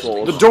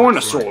dinosaurs. The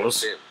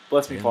dinosaurs.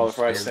 Bless me, Father,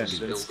 for I Spill the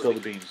sinned. beans. And spill the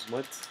beans.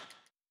 What?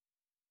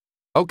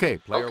 Okay,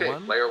 player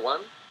one. Player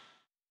one.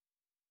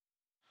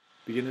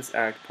 Begin this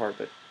act part,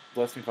 but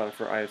bless me, Father,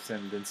 for I have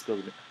sinned, then spill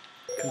the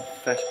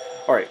confession.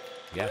 Alright.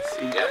 Yes.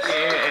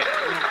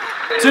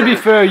 To be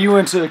fair, you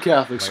went to the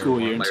Catholic Player school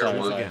one, your player entire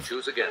one. life.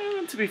 Choose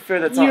again. To be fair,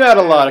 that's You not had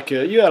a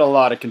fair.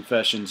 lot of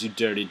confessions, you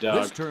dirty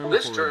dog. This term,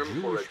 This for, term a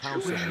for a Jewish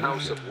house, Jewish of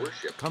house worship of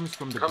worship comes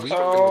from the comes Greek.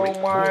 from the Oh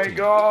Greek my routine.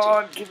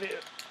 god, give me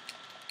it.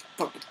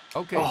 Fuck.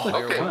 Okay, Oh,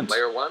 player Okay, one.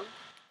 player one.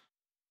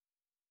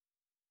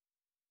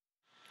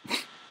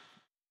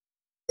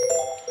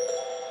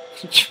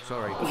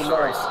 Sorry.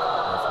 Sorry.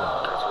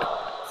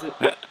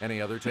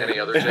 Any other take? Any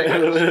other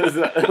takers?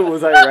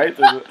 Was I right?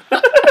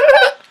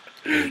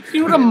 You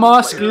know what a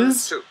mosque Player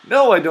is? two.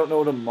 No, I don't know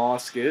what a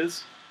mosque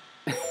is.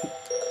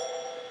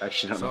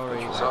 Actually, I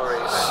don't know.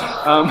 Sorry.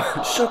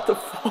 Sorry. Shut the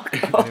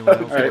fuck up. Anyone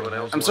else? Alright, Anyone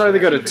else I'm want sorry they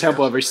go to to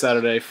temple every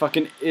Saturday.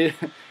 Fucking A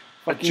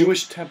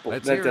Jewish temple.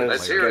 Let's That hear it. does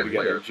Let's hear go it,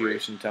 together. player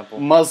Jewish and temple.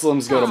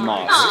 Muslims go to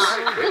mosques.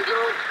 Aw,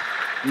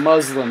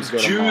 Muslims go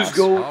to Jews mosques.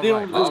 go. All They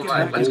right, don't let's go get to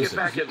back let's into get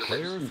back this. into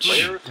Player this. three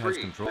Player has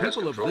three control has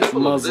of control this of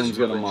Muslims this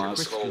go to religion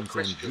mosques. called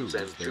Christians and Christians Jews,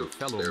 and their Jews,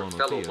 fellow their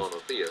fellow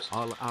monotheists,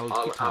 monotheists.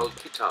 al-kitab,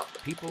 Al-Kitab,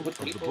 people of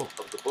the people book.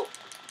 of the book.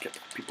 Get the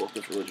people of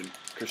this religion.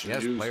 Christian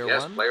Yes, Jews. player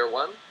Yes, one. player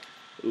one.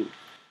 Ooh.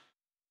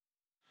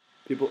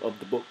 People of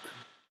the book.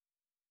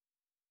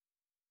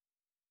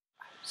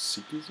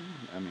 Sikhism?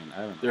 I mean,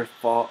 I don't know.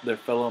 Their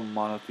fellow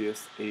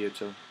monotheists,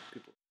 AHO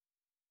people.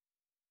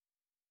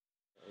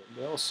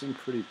 They all seem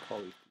pretty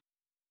poly.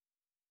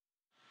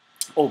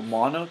 Oh,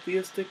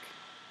 monotheistic?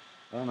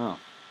 I don't know.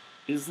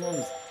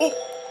 Islam's. You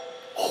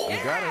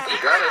got it. You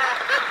got it.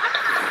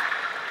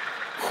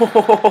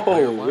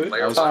 Oh, one. good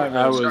Player one. time.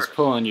 I was Start.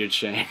 pulling your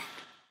chain.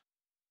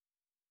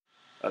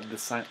 The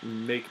sign.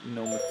 Make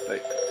no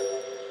mistake.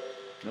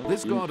 No,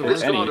 This god of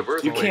This earth god of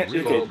earth You called can't.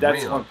 Rio Okay, that's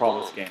Grande one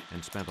problem with this game.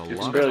 and spent a You can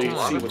lot barely of A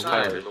lot see time of what's in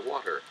time highlighted. in the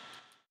water.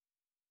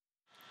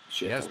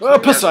 Shit. Yes, Oh, player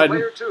Poseidon.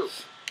 Player two.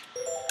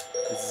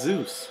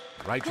 Zeus.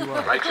 Right you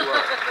are. Right you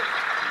are.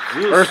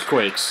 Zeus.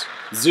 Earthquakes.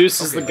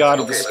 Zeus is Okay, the god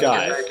of Okay, the let's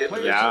sky. get back into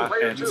this. Yeah,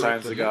 Player and two.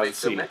 Poseidon's the god of Make the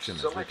sea. next As we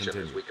selection as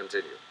continue. we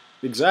continue.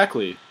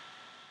 Exactly.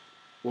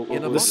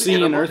 In a The sea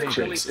volcanic and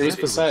location, earthquakes. It was Zephyrus,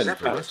 Poseidon.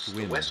 the west The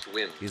wind, west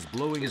wind is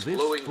blowing is this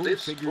blowing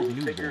this full-figured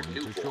full-figured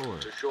newborn to newborn shore.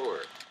 to shore.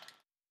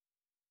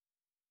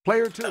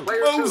 Player two.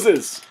 Player two.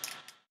 Moses.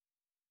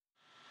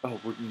 Oh,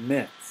 we're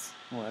myths.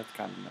 Well, that's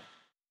kind of myth.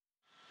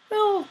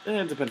 Well,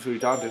 it depends who you're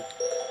talking to.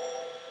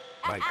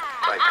 Right.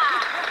 Right.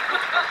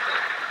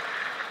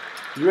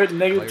 You're at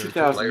negative Player two.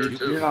 2,000. Player You-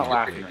 two. You're not You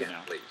laughing pick right again,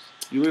 now. please.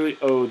 You literally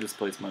owe this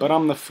place money. But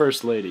I'm the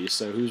first lady,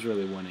 so who's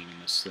really winning in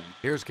this thing?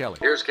 Here's Kelly.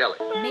 Here's Kelly.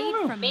 Made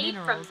from Made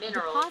minerals, from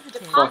minerals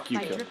deposited Fuck you,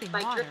 by Kelly. dripping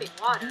by water. dripping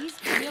water. These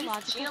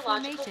These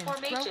geological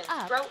formations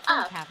grow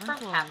up from cavern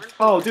floors.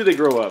 Oh, do they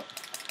grow up?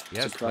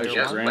 Yes, Surprised player your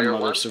Yes, one. player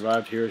grandmother one.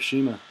 survived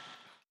Hiroshima.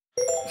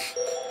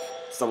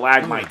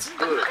 Stalagmites.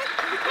 Good.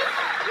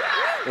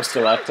 Was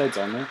stalactites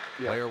on there?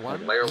 Player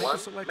one. Player Make one. a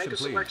selection, Make a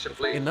please. selection,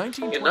 please. In In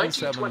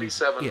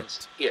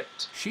 1927's It.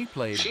 she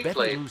played She Betty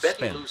played Lou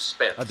Betty Lou Spence,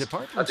 Spence, a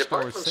department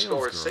store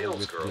store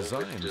salesgirl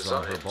with designs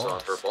on her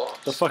boss.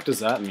 The fuck does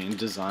that mean?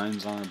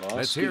 Designs on her boss?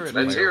 Let's hear it.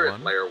 Let's hear Player it,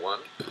 one. player one.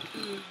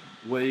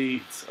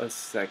 Wait a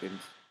second.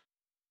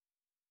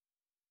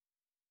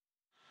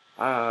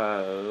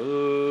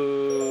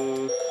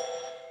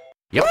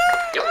 Yep.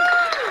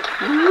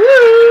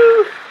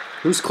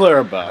 Who's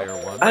Clarabelle?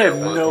 Player one. I have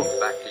Player one. no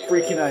Back to you.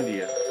 freaking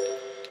idea.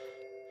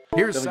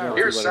 Here's Then we go Sarah.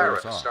 Here's to Sarah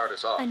us to off. start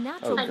us off. A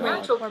natural Oh, A God.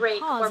 natural break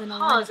break or or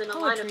pause in a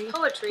line of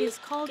poetry is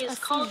called a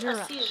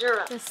caesura.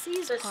 caesura. The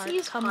C's The part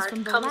C's comes part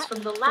from the comes from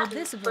the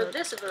Latin for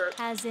this verb,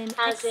 as in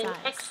excise.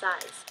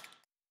 excise.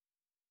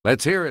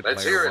 Let's hear it.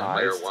 Let's player hear it, one.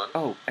 player Size? one.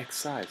 Oh,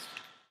 excise.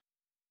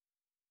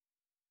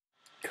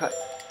 Cut.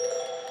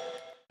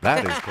 That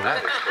is That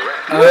correct. is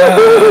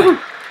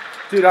correct.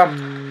 Dude,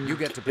 I'm You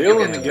get to pick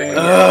killing again. the game.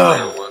 Ugh.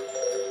 Player one.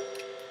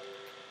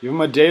 Give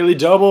him a daily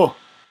double.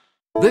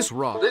 This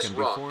rock This can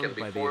be rock formed can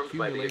be by the formed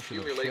by the accumulation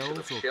accumulation of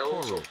of shells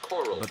shells or or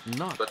coral, but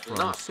not but from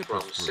not citrus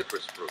from fruit.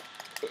 citrus fruit.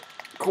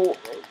 Cool.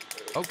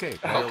 Okay,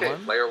 player Okay,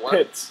 one. player one.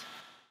 Pits.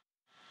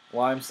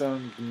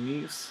 Limestone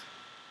gneiss.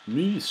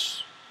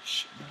 Mies.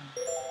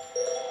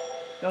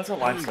 No, it's not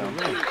limestone.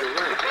 You're right. You're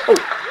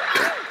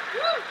right.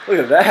 Look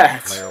at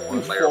that. Player You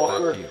one. Player one.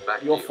 fucker. Back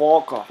to You're you.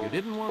 fucker. You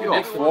didn't want You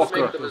to didn't want to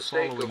make fucker. the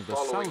mistake of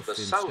following the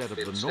south instead of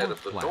the instead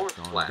north of the north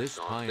flat on flat this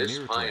on this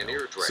pioneer pioneer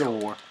trail. trail. Civil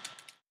War.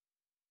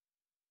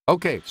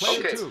 Okay, player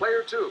Okay, two.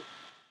 player two.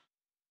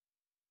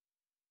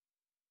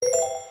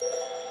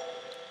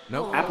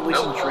 No.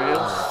 Appalachian No.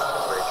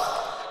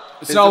 Trail.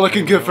 It's not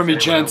looking good for me,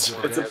 gents.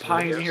 It's a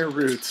pioneer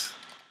route.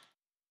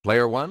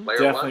 Player one. Player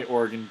Definitely one.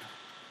 Oregon.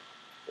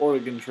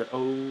 Oregon Trail.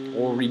 Oh.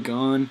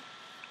 Oregon.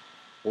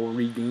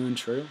 Oregon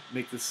Trail.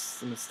 Make this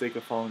the mistake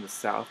of following the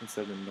south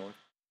instead of the north.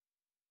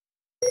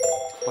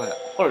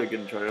 What?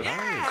 Oregon Trail.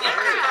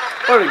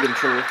 Nice. Oregon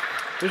Trail.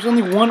 There's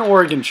only one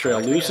Oregon Trail.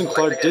 Lewis and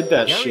Clark did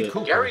that Gary shit.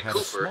 Cooper Gary had a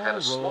Cooper had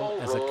a small role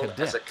role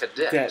as a cadet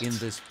Cadet. in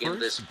this in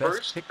this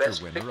first first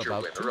Best Picture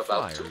winner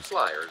about two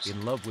flyers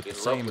in love with in the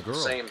love same with girl.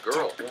 the same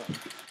girl.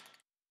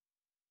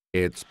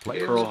 It's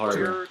player Pearl two. Harbor.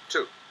 Player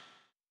two.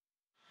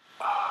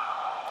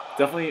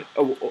 definitely.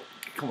 Oh,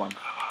 come on.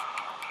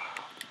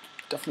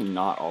 Definitely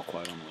not All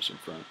Quiet on the Western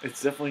Front.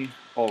 It's definitely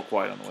All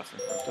Quiet on the Western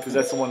Front because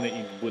that's the one that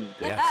you wouldn't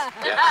pick.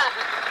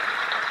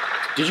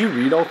 Did you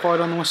read All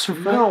Quiet on the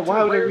Western Front? No,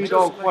 why would I read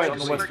All Quiet on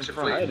the Western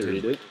Front? I had to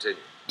read it. Continue.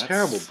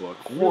 Terrible book.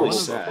 Really Really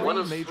sad. One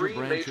of Three three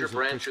major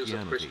branches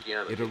of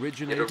Christianity. It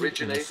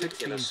originated in the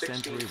 16th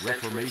century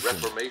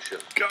Reformation.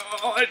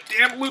 God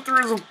damn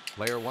Lutheranism!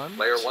 Player one.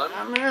 Player one.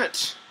 Damn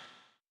it.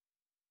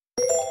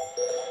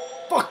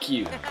 Fuck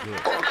you.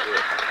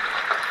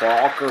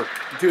 Fucker.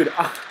 Dude,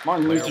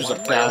 Martin Luther's a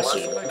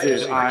bastard.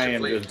 dude, I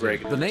am just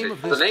breaking The name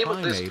of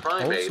this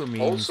primate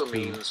also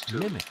means to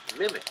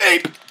mimic.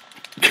 Ape!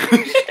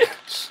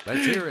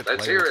 Let's hear it,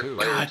 Let's player hear it, two.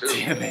 player God two.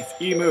 damn it.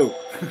 Emu.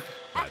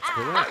 That's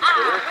correct.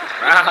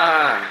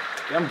 Ah!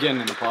 I'm getting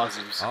into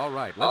positives. All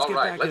right, All let's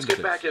right, let's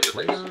get back into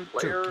Player this.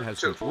 Player two has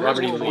two. controlled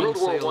World War World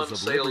War I sales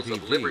sales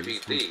of Liberty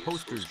whose Thieves,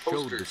 posters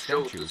whose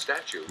showed the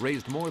statue,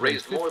 raised more than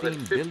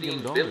 $15 billion.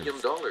 $15 billion.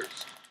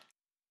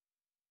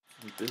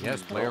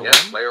 Yes, player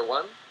Yes, one. player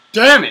one.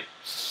 Damn it!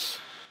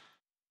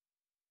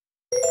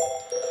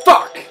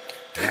 Fuck!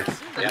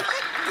 Yes. Yes.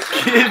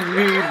 Give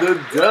me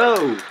the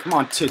dough! Come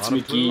on, Tits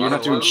McGee. You're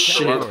not doing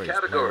shit.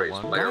 Categories.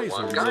 Player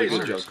one.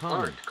 Geysers Common.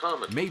 aren't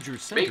common. Major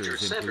Major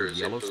centers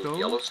centers include include Yellowstone,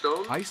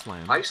 Yellowstone,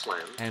 Iceland,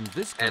 Iceland, and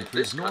this and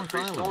country's this North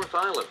country's Island. North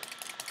Island.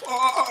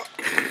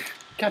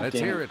 God Let's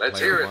damn hear it. it, Let's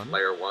player hear it, one.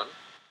 player one.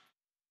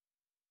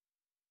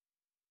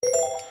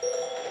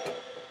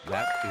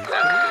 That is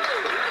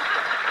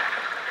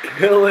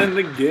Killing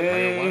the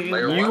game!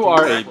 Player You one.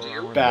 are a Back to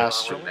you.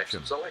 bastard. Our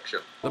next selection.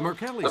 the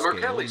Mercalli The scale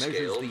Mercalli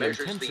scale measures the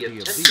intensity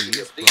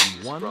of these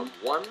from 1 from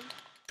 1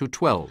 to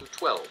 12. to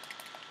 12.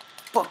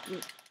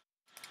 Fucking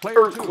Player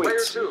two. earthquake. Player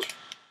two.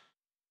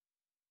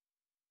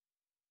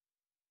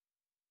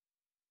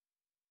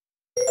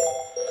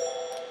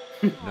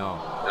 No.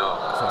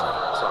 No.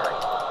 Sorry.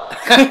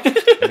 Sorry.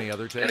 Any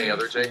other takers? Any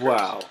other takers?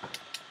 Wow.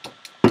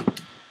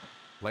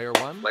 Player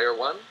one. Player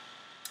one.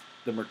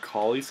 The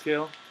Mercalli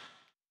scale?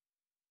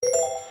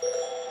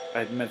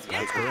 I meant to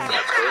That's pick correct.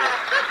 That's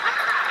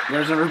correct.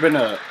 There's never been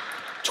a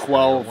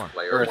 12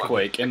 Player one.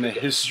 earthquake in the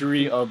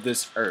history of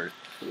this earth.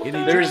 In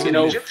There's Egyptian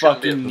no myth, Egyptian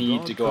fucking myth,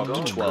 need to go up to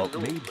God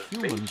 12. made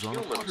humans on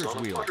a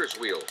potter's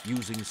wheel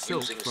using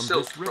silk Using from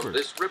silk this river. from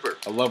this river.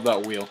 I love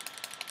that wheel.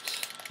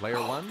 Player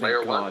one.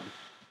 Player one. God.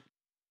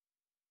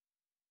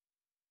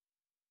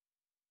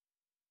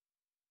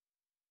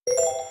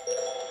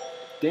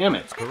 Damn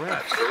it. That's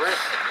correct. That's correct.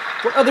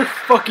 What other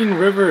fucking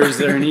river is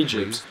there in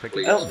Egypt? Please pick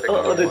Please. it.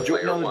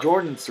 The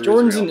Jordan's through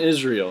Jordan's Israel. in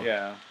Israel.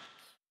 Yeah.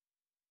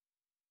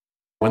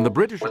 When the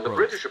British When the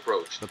approached, British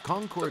approached, the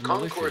Concord the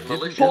Concord militia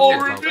militia didn't Paul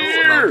know about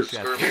Revere! the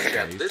skirmish at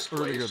skirmish this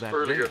place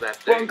earlier that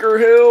that day. Bunker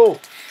Hill!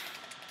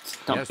 It's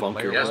not Yes, Bunker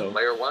player Yes, Hill.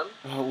 player one.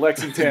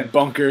 Lexington.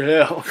 Bunker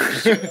Hill.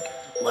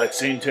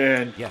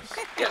 Lexington. day. Yes,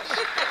 Yes,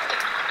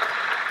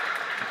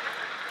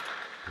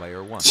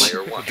 player one.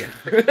 player one.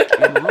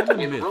 In Roman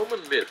In myth, Roman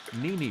myth,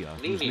 Nenia,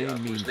 Nenia,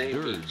 whose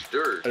name means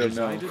dirge, I don't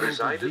know.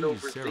 presided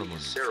over these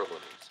ceremonies.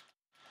 ceremonies.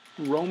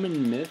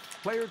 Roman myth?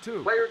 Player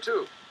two. Player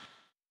two.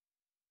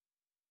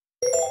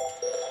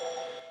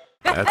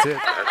 That's it.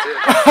 That's it.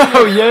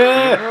 Oh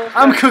yeah!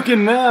 I'm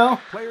cooking now.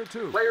 Player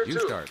two. Player You two.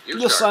 start. You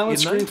The start. silent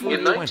screen for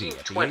In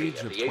 1920, 1920,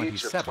 at the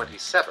age of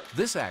 27,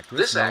 This actress,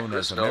 this known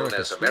actress, as known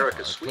America's as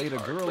America's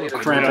sweetheart, sweetheart, played a girl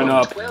of Cramping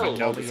 12. up. I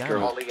know this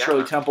girl. Pollyanna.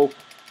 Shirley Temple.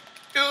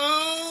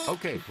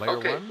 Okay, player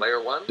Okay, one.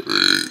 player one.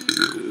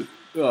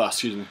 Oh,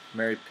 excuse me.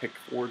 Mary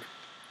Pickford.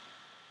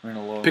 We're in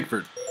a low.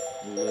 Pickford.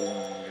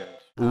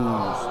 Ooh.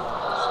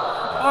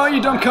 Oh,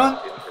 you dumb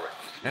cunt! Incorrect.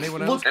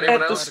 Anyone Look else? at Anyone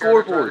the else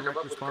scoreboard. come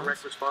up with the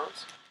correct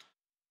response?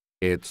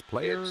 It's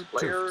player It's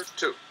player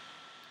two.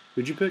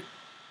 Who'd you pick?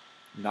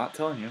 Not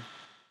telling you.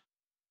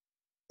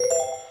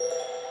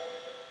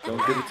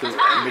 Don't give it to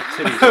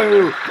McTitties.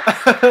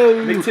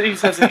 Oh!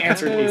 McTitties hasn't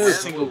answered a And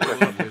single we'll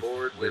question. move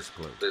forward This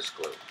with clue. this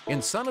clue.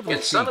 In Son of the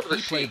In Son of the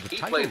Sheep, he Sheep,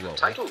 played he the played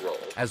title the role, title role,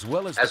 as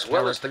well as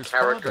the the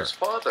character's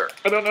father.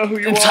 I don't know who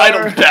you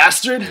Entitled are.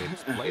 bastard!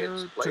 It's player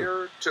It's two.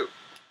 player two.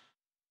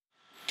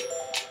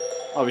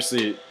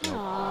 Obviously,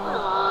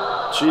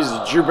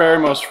 Jesus, Drew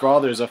Barrymore's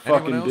father is a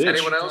fucking Anyone else? bitch.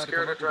 Anyone else Try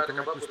care to to try to come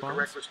come up up with with the the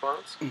correct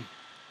response?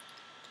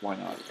 Why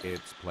not?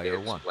 It's player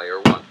It's one. player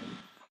one.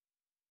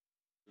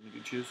 You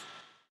can choose.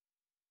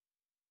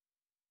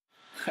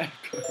 I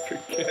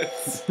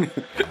forget.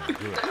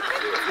 Good.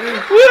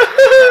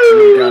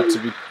 You got to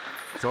be.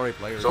 Sorry,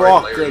 player Sorry,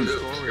 Fuck player them.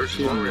 two. Your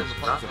score is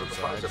not on the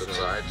positive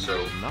side, so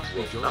will not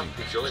be will not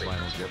be joining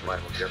us for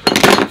Final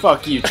Jeopardy.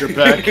 Fuck you,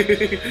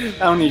 Trebek. I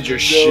don't need your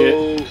shit.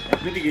 No.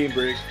 Minigame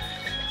break.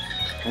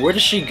 Where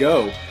does she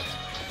go?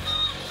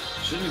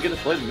 She didn't get to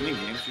play the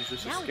minigame. She's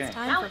just a Now it's skank.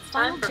 time for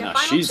Final No,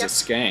 Jeopardy. she's a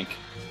skank.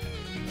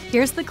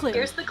 Here's the clue.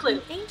 Here's the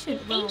clue. In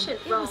ancient In Rome, ancient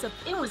it Rome,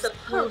 was a it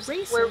post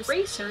where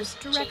racers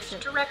changed changed direction.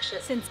 direction.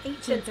 Since Since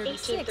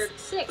 1836,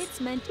 1836,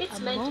 it's meant it's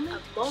a meant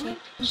moment a moment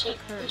change change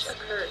occurs.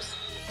 occurs.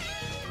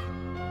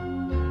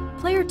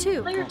 Player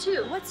two. Player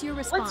two. What's your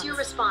response? What's your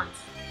response?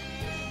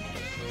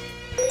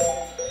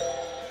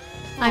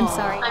 I'm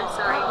sorry. I'm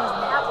sorry,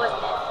 that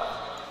wasn't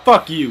it.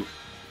 Fuck you.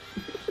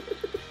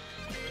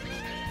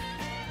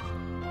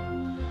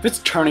 If it's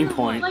turning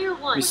point, Player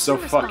I'd one. be so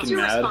fucking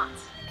Your mad. response.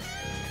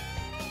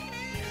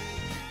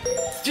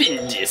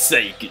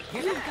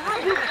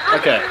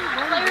 Okay.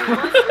 Player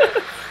one.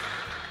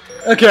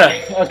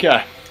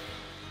 Okay.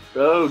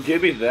 Oh,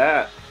 give me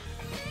that.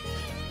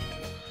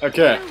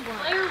 Okay.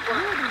 Player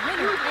one.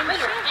 You're the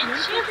winner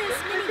and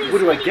champion. What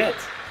do I get?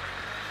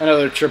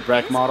 Another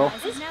Tripwreck model.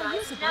 This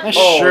prize is now Nice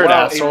Oh, shirt,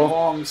 wow, asshole. a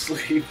long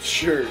sleeve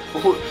shirt.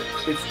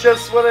 It's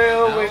just what I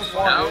always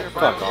Now, wanted.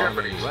 Fuck Final off.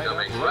 Jeopardy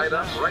coming right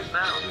up right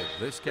now. With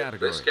this With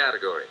category. this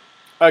category.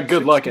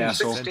 Good luck,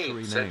 asshole.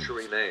 16th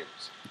century names.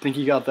 Think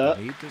you got that?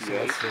 Need to Yes.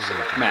 select the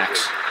word.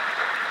 Max.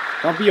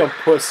 Don't be a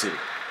pussy.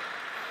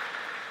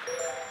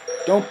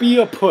 Don't be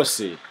a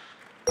pussy.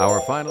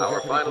 Our final Our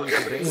Jeopardy final clue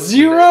Jeopardy today. clue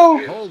Zero?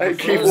 today is- Hold I the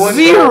keep phone.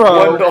 Zero.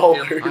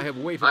 $1. I have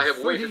waited, I have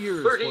 30 waited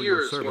years 30 for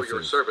years your for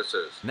your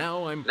services.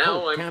 Now I'm Now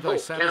Pope. I'm Can't Pope.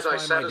 I Can't I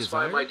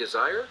satisfy my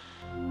desire?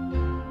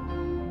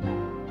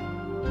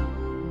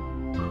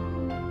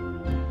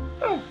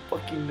 I don't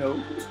fucking know.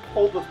 Who's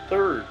Paul the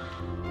Third?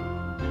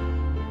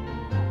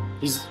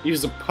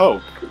 He's a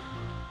pope.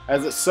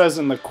 As it says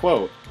in the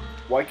quote.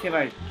 Why can't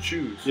I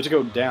choose? You have to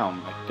go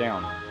down. Like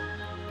down.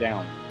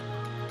 Down.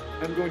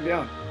 I'm going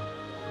down.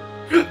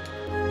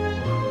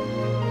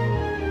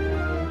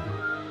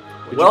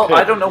 What'd you Well, pick?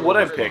 I don't know what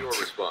I What is your picked.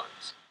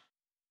 response?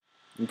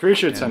 I'm pretty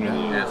sure it's Henry And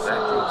VIII. And that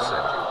will set you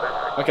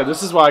back. Okay,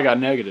 this is why I got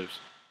negatives.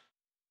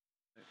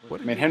 What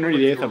I did mean, you Henry put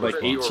VIII your had like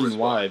response? 18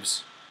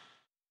 wives.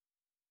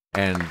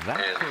 And that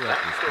And that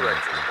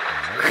correct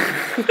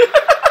correct response.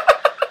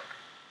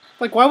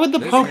 Like, why would the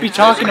Pope be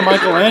talking to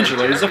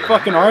Michelangelo? He's a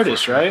fucking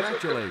artist, right?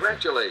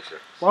 Congratulations.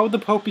 Why would the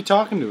Pope be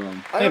talking to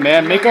him? I Hey don't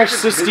man, know. make our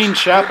Sistine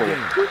Chapel.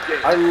 Good game.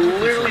 I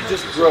literally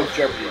just broke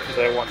Jeopardy because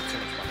I wanted too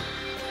much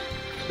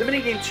money. The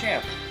minigame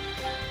champ.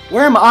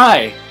 Where am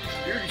I?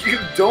 You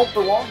don't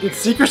belong here. Did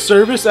Secret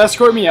Service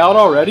escort me out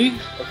already?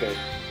 Okay,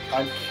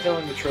 I'm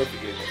killing the trophy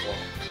game as well.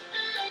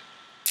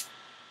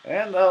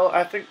 And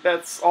I think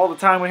that's all the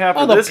time we have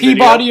for Oh, the this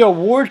Peabody video.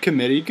 Award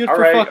Committee. Good for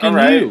Alright, fucking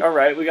alright, you.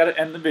 alright. We gotta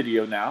end the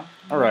video now.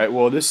 Alright,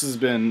 well, this has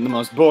been the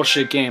most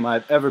bullshit game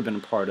I've ever been a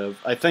part of.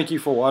 I thank you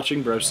for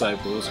watching, Bro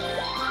Cycles.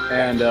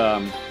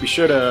 And be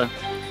sure to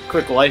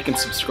click like and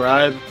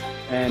subscribe.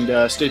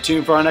 And stay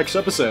tuned for our next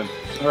episode.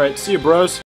 Alright, see you, bros.